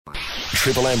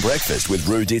Triple M Breakfast with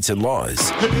Roo, Dits and Loz.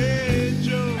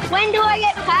 When do I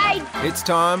get paid? It's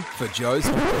time for Joe's...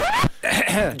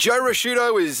 Joe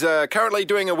Rasciuto is currently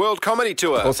doing a world comedy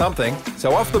tour. or something.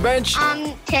 So off the bench,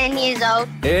 I'm 10 years old.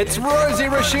 it's Rosie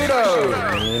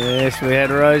Rasciuto. Yes, we had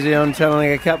Rosie on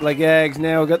telling a couple of gags.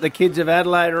 Now we've got the kids of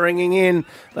Adelaide ringing in.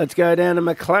 Let's go down to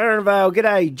McLaren Vale.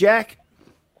 G'day, Jack.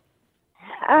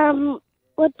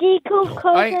 What do you call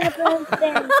clothes in a burn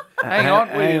stand? Hang on,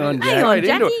 hang on, Jack. Hang on, Straight into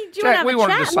Jackie. it. Do you want to Jack, have we a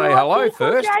wanted to chat? say hello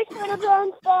first. Drakes when it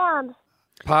burns down?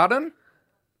 Pardon?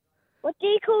 What do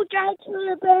you call drakes when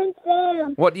it burns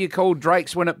down? What do you call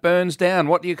drakes when it burns down?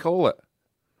 What do you call it?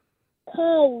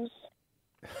 Coals.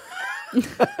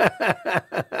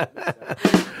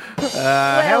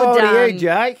 How old are you, done.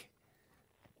 Jake?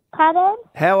 Pardon?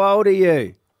 How old are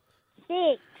you?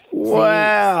 6.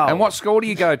 Wow. And what school do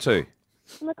you go to?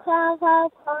 McLaren Vale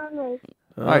Primary.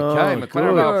 Okay, McLaren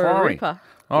Vale You're a Primary. ripper.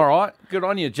 All right, good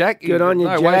on you, Jack. Good on you,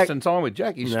 no Jack. wasting time with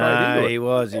Jack. He's straight No, into he it.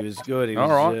 was. He was good. He All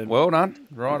was, right, well done.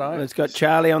 Righto. Let's got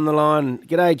Charlie on the line.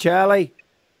 G'day, Charlie.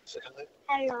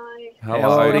 Hello.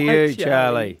 How old are you,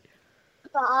 Charlie.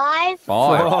 Charlie? 5.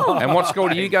 5. And what school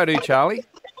do you go to, Charlie?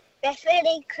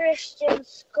 Bethany Christian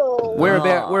School.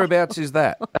 Whereabouts is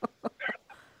that?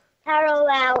 Harold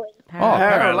Lowy. Oh,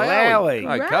 Paralowie.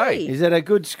 Paralowie. Okay. Right. Is it a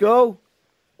good school?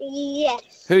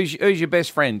 Yes. Who's your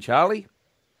best friend, Charlie?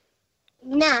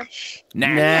 Nash.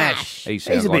 Nash. He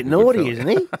sounds He's a like bit good naughty, fella. isn't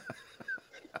he?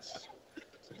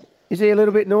 Is he a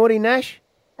little bit naughty, Nash?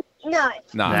 No.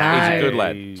 No, No. he's a good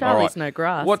lad. Charlie's All right. no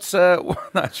grass. What's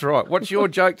that's right. What's your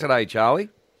joke today, Charlie?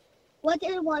 What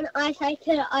did one eye say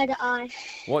to the other eye?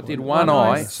 What did one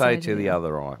eye say to the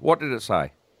other eye? What did it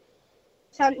say?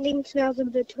 Something smells in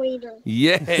between them.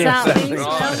 Yes. Something that's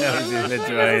smells right. in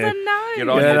between. Good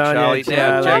on Good you, on Charlie. you, Now,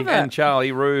 Charlie. Jake Love it. and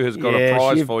Charlie, Roo has got a Yes,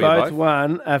 prize you've for you both both.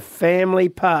 won a family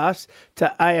pass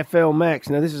to AFL Max.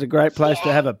 Now, this is a great place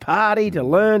to have a party, to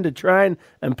learn, to train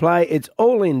and play. It's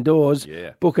all indoors.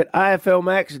 Yeah. Book at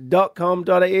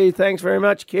aflmax.com.au. Thanks very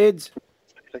much, kids.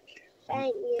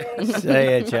 Thank you. See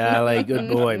you, Charlie. Good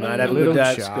boy, mate. Have a good day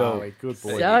at school. Good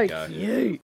boy. So go. cute.